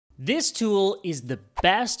This tool is the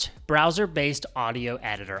best browser-based audio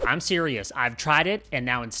editor. I'm serious. I've tried it, and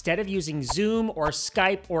now instead of using Zoom or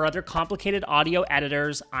Skype or other complicated audio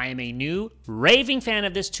editors, I am a new raving fan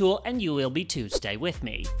of this tool, and you will be too. Stay with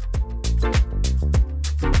me.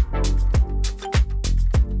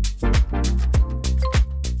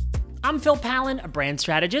 I'm Pallen, a brand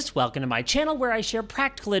strategist. Welcome to my channel where I share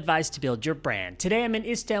practical advice to build your brand. Today I'm in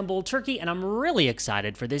Istanbul, Turkey, and I'm really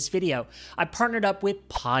excited for this video. I partnered up with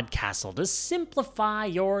Podcastle to simplify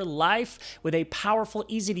your life with a powerful,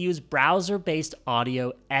 easy-to-use browser-based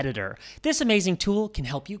audio editor. This amazing tool can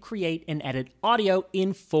help you create and edit audio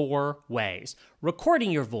in 4 ways: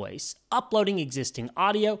 recording your voice, uploading existing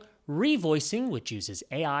audio, revoicing, which uses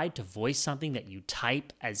AI to voice something that you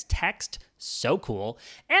type as text, so cool,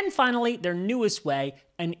 and finally, their newest way,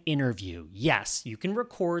 an interview. Yes, you can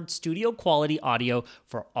record studio quality audio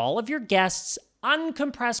for all of your guests,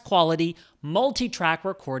 uncompressed quality, multi-track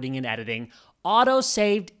recording and editing,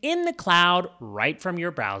 auto-saved in the cloud right from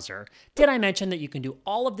your browser. Did I mention that you can do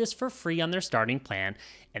all of this for free on their starting plan?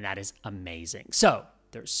 And that is amazing. So,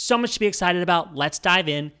 there's so much to be excited about. Let's dive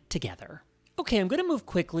in together. Okay, I'm going to move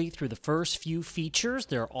quickly through the first few features.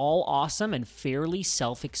 They're all awesome and fairly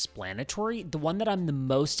self-explanatory. The one that I'm the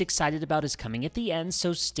most excited about is coming at the end,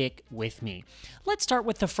 so stick with me. Let's start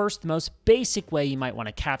with the first, most basic way you might want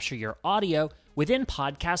to capture your audio. Within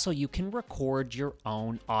Podcastle, you can record your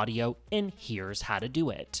own audio, and here's how to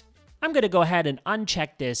do it. I'm going to go ahead and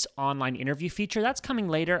uncheck this online interview feature. That's coming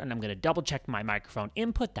later, and I'm going to double check my microphone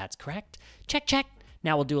input. That's correct. Check, check.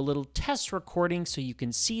 Now we'll do a little test recording so you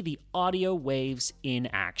can see the audio waves in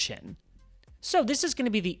action. So this is going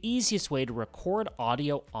to be the easiest way to record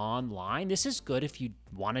audio online. This is good if you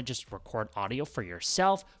want to just record audio for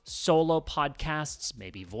yourself, solo podcasts,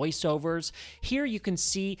 maybe voiceovers. Here you can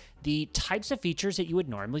see the types of features that you would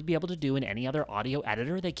normally be able to do in any other audio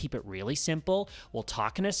editor. They keep it really simple. We'll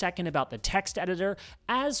talk in a second about the text editor,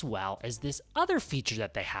 as well as this other feature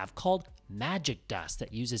that they have called Magic Dust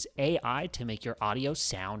that uses AI to make your audio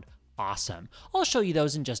sound awesome. I'll show you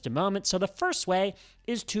those in just a moment. So the first way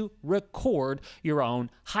is to record your own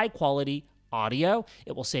high-quality audio.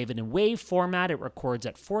 It will save it in WAV format. It records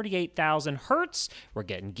at 48,000 hertz. We're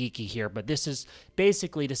getting geeky here, but this is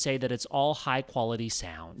basically to say that it's all high-quality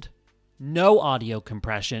sound. No audio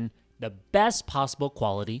compression, the best possible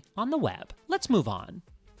quality on the web. Let's move on.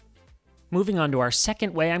 Moving on to our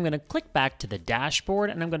second way, I'm going to click back to the dashboard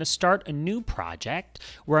and I'm going to start a new project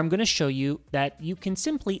where I'm going to show you that you can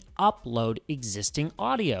simply upload existing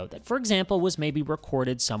audio that, for example, was maybe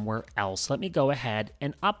recorded somewhere else. Let me go ahead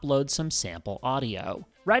and upload some sample audio.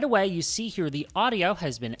 Right away, you see here the audio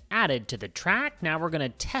has been added to the track. Now we're going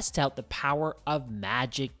to test out the power of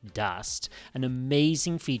Magic Dust, an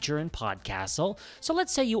amazing feature in Podcastle. So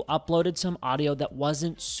let's say you uploaded some audio that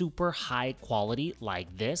wasn't super high quality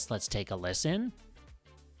like this. Let's take a listen.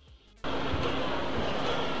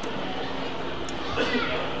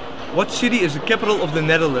 What city is the capital of the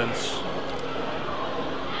Netherlands?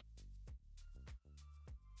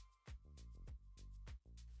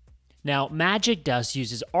 Now, Magic Dust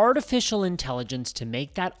uses artificial intelligence to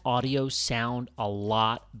make that audio sound a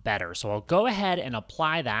lot better. So I'll go ahead and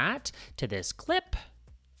apply that to this clip.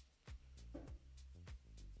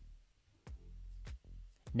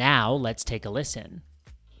 Now, let's take a listen.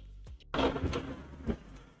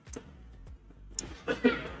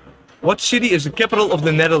 What city is the capital of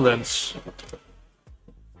the Netherlands?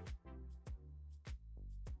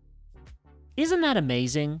 Isn't that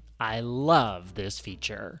amazing? I love this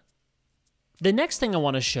feature. The next thing I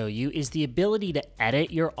want to show you is the ability to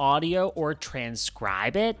edit your audio or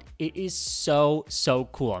transcribe it. It is so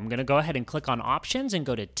cool. I'm going to go ahead and click on Options and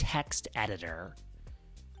go to Text Editor.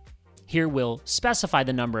 Here we'll specify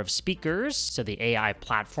the number of speakers so the AI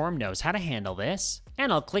platform knows how to handle this,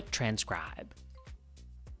 and I'll click Transcribe.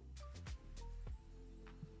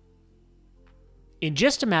 In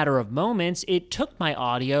just a matter of moments, it took my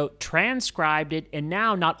audio, transcribed it, and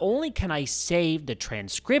now not only can I save the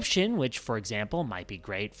transcription, which for example might be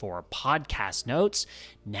great for podcast notes,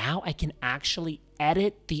 now I can actually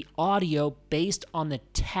edit the audio based on the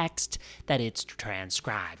text that it's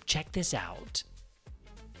transcribed. Check this out.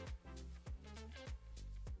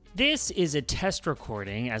 This is a test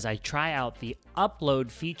recording as I try out the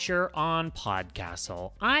upload feature on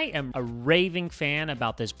Podcastle. I am a raving fan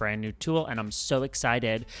about this brand new tool, and I'm so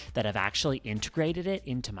excited that I've actually integrated it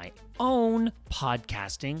into my own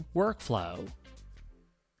podcasting workflow.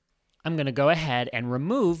 I'm going to go ahead and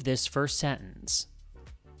remove this first sentence.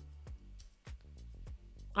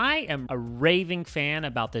 I am a raving fan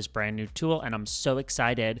about this brand new tool, and I'm so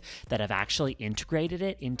excited that I've actually integrated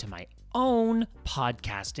it into my own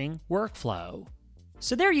podcasting workflow.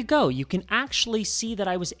 So there you go. You can actually see that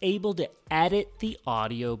I was able to edit the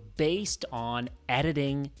audio based on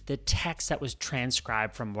editing the text that was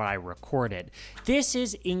transcribed from what I recorded. This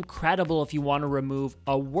is incredible if you want to remove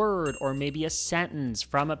a word or maybe a sentence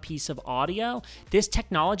from a piece of audio. This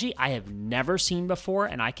technology I have never seen before,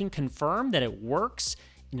 and I can confirm that it works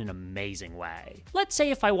in an amazing way. Let's say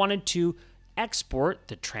if I wanted to export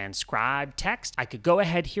the transcribed text, I could go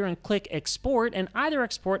ahead here and click export and either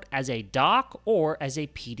export as a doc or as a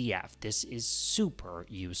PDF. This is super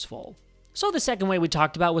useful. So the second way we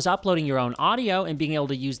talked about was uploading your own audio and being able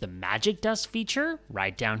to use the Magic Dust feature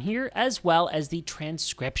right down here, as well as the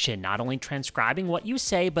transcription, not only transcribing what you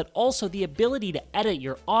say, but also the ability to edit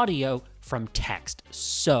your audio from text.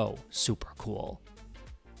 So super cool.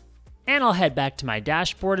 And I'll head back to my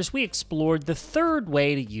dashboard as we explored the third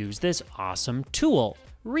way to use this awesome tool,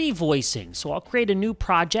 revoicing. So I'll create a new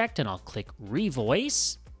project and I'll click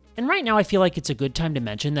Revoice. And right now I feel like it's a good time to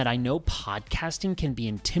mention that I know podcasting can be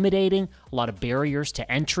intimidating, a lot of barriers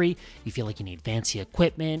to entry. You feel like you need fancy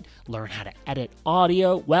equipment, learn how to edit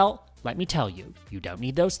audio. Well, let me tell you, you don't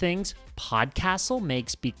need those things. Podcastle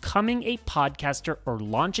makes becoming a podcaster or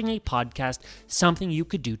launching a podcast something you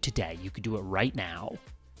could do today. You could do it right now.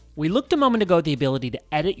 We looked a moment ago at the ability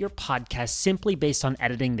to edit your podcast simply based on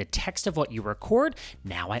editing the text of what you record.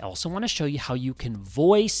 Now I also want to show you how you can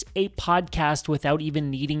voice a podcast without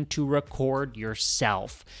even needing to record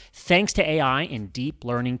yourself. Thanks to AI and deep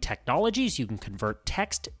learning technologies, you can convert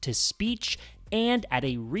text to speech and add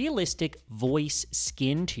a realistic voice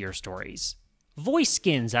skin to your stories. Voice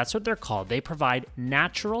skins, that's what they're called. They provide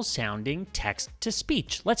natural sounding text to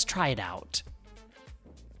speech. Let's try it out.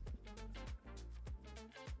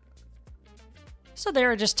 So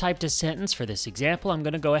there, I just typed a sentence for this example. I'm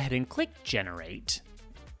going to go ahead and click Generate.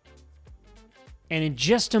 And in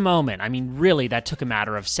just a moment, I mean, really, that took a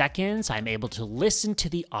matter of seconds, I'm able to listen to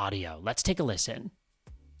the audio. Let's take a listen.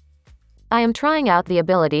 I am trying out the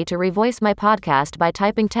ability to revoice my podcast by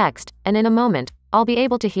typing text, and in a moment, I'll be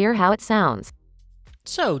able to hear how it sounds.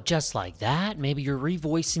 So just like that, maybe you're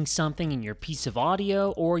revoicing something in your piece of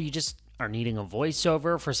audio, or you just are needing a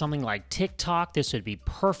voiceover for something like TikTok. This would be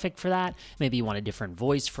perfect for that. Maybe you want a different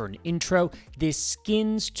voice for an intro. This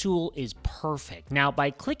skins tool is perfect. Now,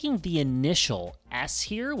 by clicking the initial S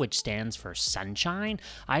here, which stands for sunshine,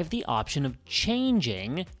 I have the option of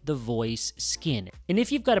changing the voice skin. And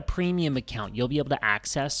if you've got a premium account, you'll be able to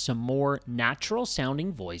access some more natural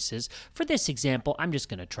sounding voices. For this example, I'm just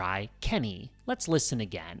going to try Kenny. Let's listen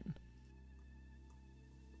again.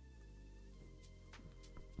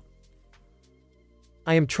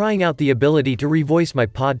 I am trying out the ability to revoice my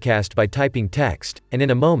podcast by typing text, and in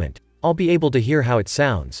a moment, I'll be able to hear how it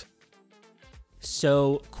sounds.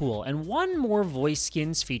 So cool. And one more voice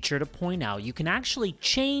skins feature to point out, you can actually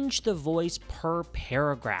change the voice per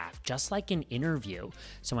paragraph, just like an interview.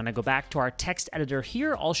 So when I go back to our text editor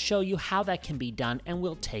here, I'll show you how that can be done, and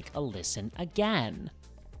we'll take a listen again.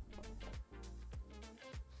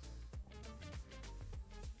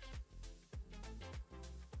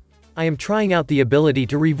 I am trying out the ability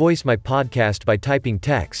to revoice my podcast by typing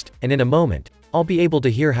text, and in a moment, I'll be able to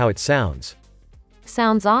hear how it sounds.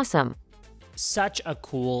 Sounds awesome. Such a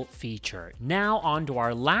cool feature. Now on to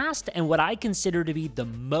our last and what I consider to be the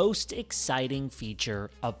most exciting feature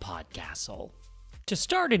of Podcastle. To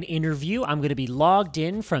start an interview, I'm going to be logged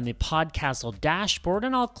in from the Podcastle dashboard,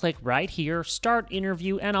 and I'll click right here, Start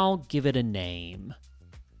Interview, and I'll give it a name.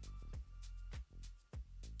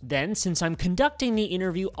 Then, since I'm conducting the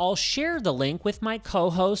interview, I'll share the link with my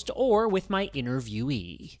co-host or with my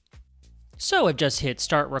interviewee. So I've just hit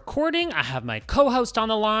start recording. I have my co-host on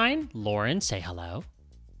the line. Lauren, say hello.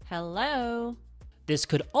 Hello. This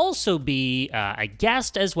could also be a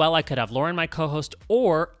guest as well. I could have Lauren, my co-host,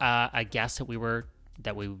 or a guest that we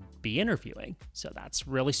would be interviewing. So that's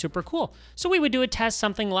really super cool. So we would do a test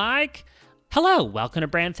something like, hello, welcome to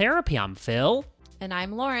Brand Therapy. I'm Phil. And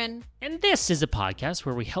I'm Lauren. And this is a podcast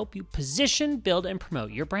where we help you position, build, and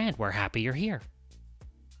promote your brand. We're happy you're here.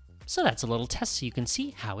 So that's a little test so you can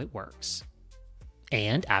see how it works.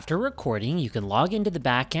 And after recording, you can log into the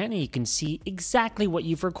backend and you can see exactly what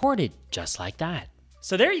you've recorded, just like that.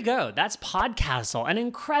 So there you go. That's Podcastle, an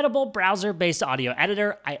incredible browser-based audio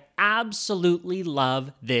editor. I absolutely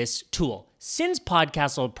love this tool. Since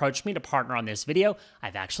Podcastle approached me to partner on this video,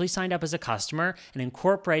 I've actually signed up as a customer and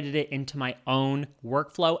incorporated it into my own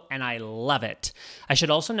workflow, and I love it. I should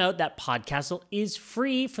also note that Podcastle is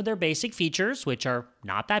free for their basic features, which are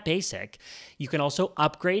not that basic. You can also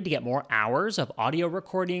upgrade to get more hours of audio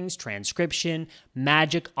recordings, transcription,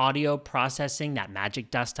 magic audio processing, that magic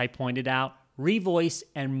dust I pointed out, Revoice,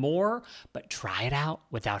 and more, but try it out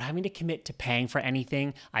without having to commit to paying for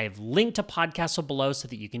anything. I have linked to Podcastle below so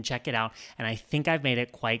that you can check it out, and I think I've made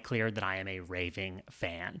it quite clear that I am a raving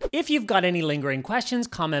fan. If you've got any lingering questions,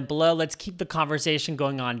 comment below. Let's keep the conversation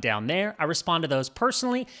going on down there. I respond to those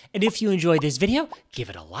personally, and if you enjoyed this video, give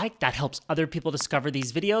it a like. That helps other people discover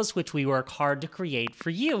these videos, which we work hard to create for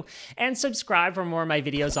you. And subscribe for more of my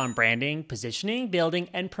videos on branding, positioning, building,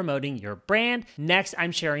 and promoting your brand. Next,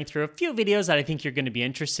 I'm sharing through a few videos that I think you're going to be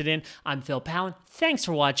interested in. I'm Phil Pallen. Thanks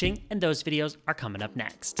for watching, and those videos are coming up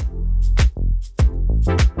next.